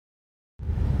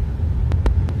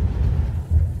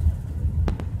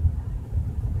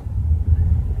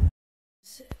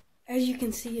as you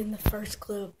can see in the first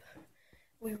clip,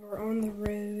 we were on the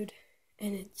road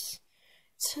and it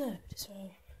snowed.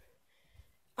 So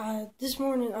this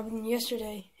morning,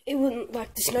 yesterday, it wasn't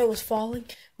like the snow was falling,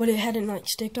 but it hadn't like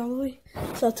sticked all the way.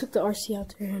 So I took the RC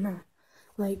out there and I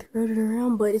like rode it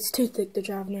around, but it's too thick to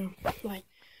drive now. Like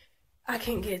I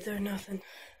can't get there, nothing.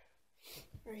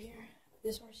 Right here,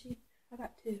 this RC, I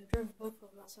got two. I drove both of them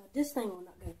outside. This thing will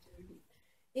not go through.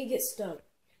 It gets stuck.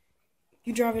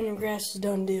 You drive in the grass, it's a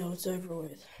done deal. It's over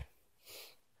with.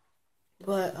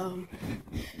 But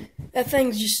that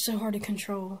thing's just so hard to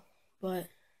control. But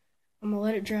I'm gonna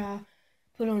let it dry,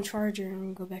 put it on charger,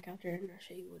 and go back out there and I'll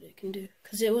show you what it can do.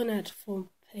 Cause it wasn't at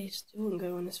full pace. It wouldn't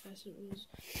go in as fast as it was.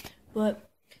 But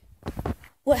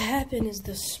what happened is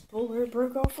the spoiler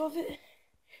broke off of it,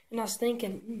 and I was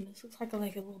thinking, this looks like a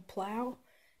little plow,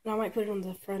 and I might put it on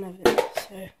the front of it.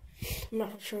 So I'm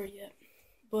not sure yet.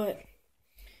 But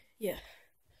yeah.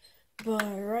 But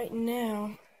right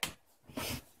now,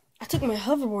 I took my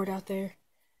hoverboard out there,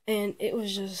 and that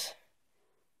was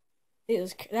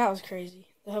crazy.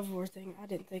 The hoverboard thing, I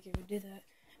didn't think it would do that.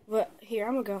 But here,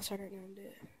 I'm gonna go outside right now and do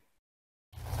it.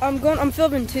 I'm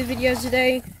filming 2 videos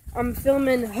today. I'm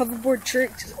filming hoverboard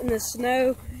tricks in the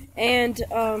snow, and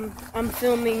I'm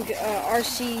filming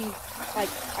RC. Like,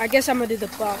 I guess I'm gonna do the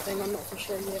plow thing. I'm not for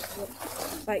sure yet, but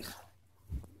like,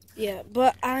 yeah.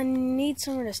 But I need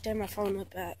somewhere to stand my phone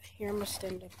up at. Here, I'm gonna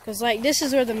stand up because like this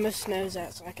is where the most snow's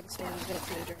at, so I can stand it up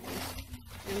to the ground.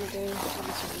 I'm gonna go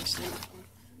find somewhere to stand my phone.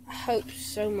 I hope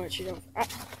so much you don't.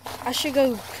 I should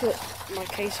go put my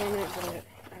case on it, but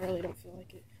I really don't feel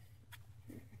like it.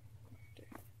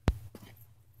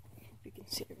 Hope you can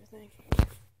see everything.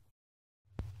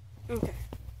 Okay.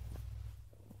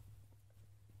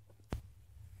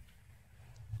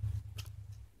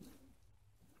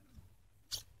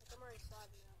 I'm already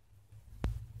sliding out.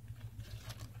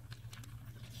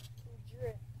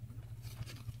 Drift.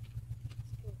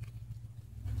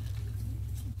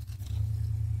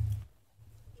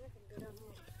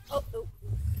 Oh,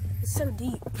 it's so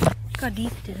deep. Look how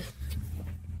deep it is.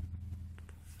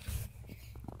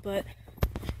 But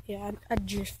yeah, I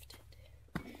drifted.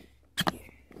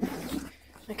 Here.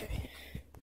 Okay.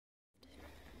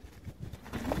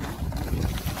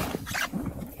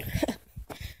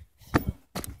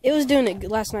 It was doing it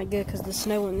last night good because the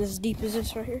snow wasn't as deep as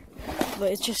this right here.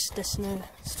 But it's just the snow.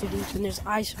 It's too deep and there's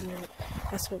ice under it.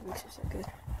 That's what makes it so good.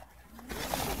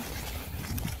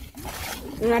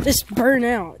 And I just burn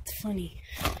out. It's funny.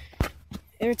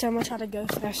 Every time I try to go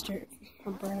faster, I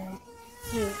burn out.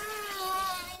 Yeah.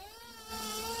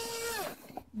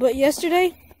 But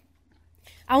yesterday,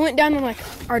 I went down in like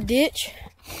our ditch,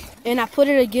 and I put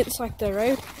it against like the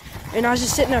road, and I was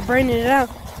just sitting there burning it out.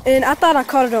 And I thought I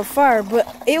caught it on fire, but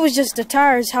it was just the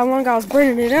tires. How long I was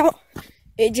burning it out,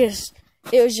 it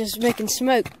was just making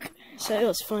smoke. So it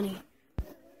was funny.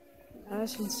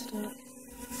 Ice and stuff.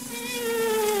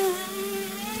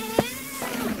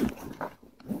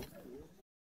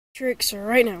 Tricks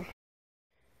right now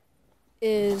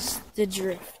is the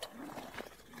drift.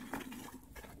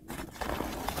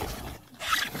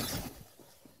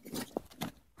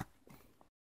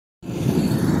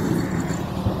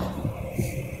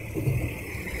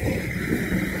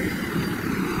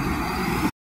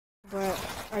 But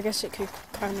I guess it could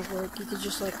kind of work. You could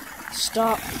just like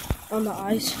stop on the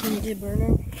ice when you did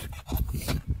burnout.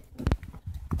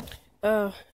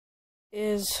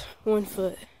 Is 1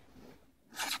 foot.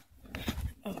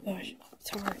 Oh gosh, it's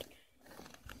hard.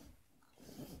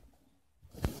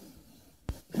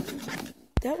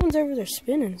 That one's over there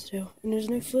spinning still, and there's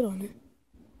no foot on it.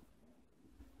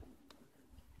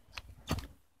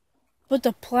 But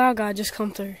the plow guy just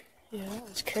come through. Yeah, that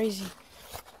was crazy.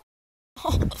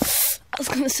 Oh, I was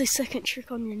gonna say second trick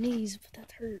on your knees, but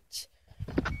that hurts.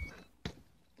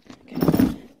 Okay.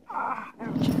 Ah,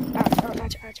 ouch, ouch, ouch,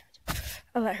 ouch, ouch.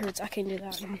 Oh, that hurts. I can't do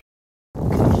that one.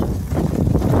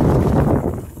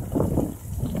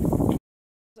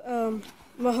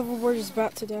 My hoverboard is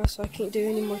about to die, so I can't do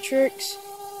any more tricks.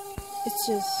 It's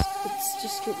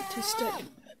just getting too stuck.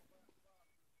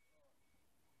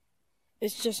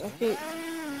 It's just, I can't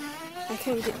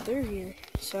get through here.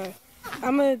 So,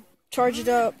 I'm gonna charge it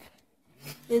up,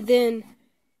 and then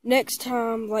next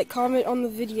time, like, comment on the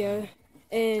video,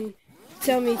 and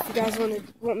tell me if you guys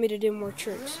want me to do more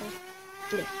tricks.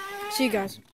 So, yeah. See you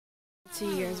guys.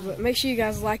 But make sure you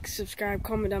guys like, subscribe,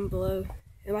 comment down below,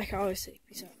 and like I always say,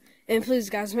 peace out. And please,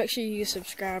 guys, make sure you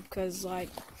subscribe, because, like,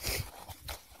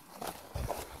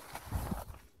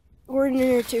 we're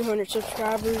near 200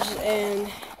 subscribers,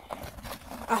 and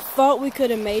I thought we could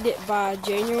have made it by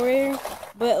January,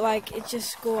 But like, it's just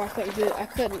school. I couldn't do it. I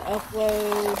couldn't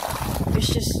upload.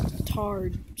 It's just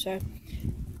hard. So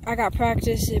I got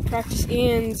practice. Practice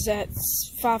ends at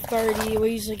 5:30.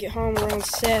 We usually get home around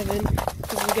 7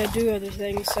 because we go do other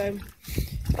things. So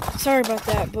sorry about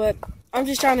that, but I'm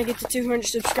just trying to get to 200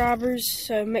 subscribers.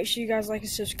 So make sure you guys like and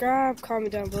subscribe.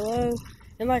 Comment down below,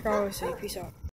 and like I always say, peace out.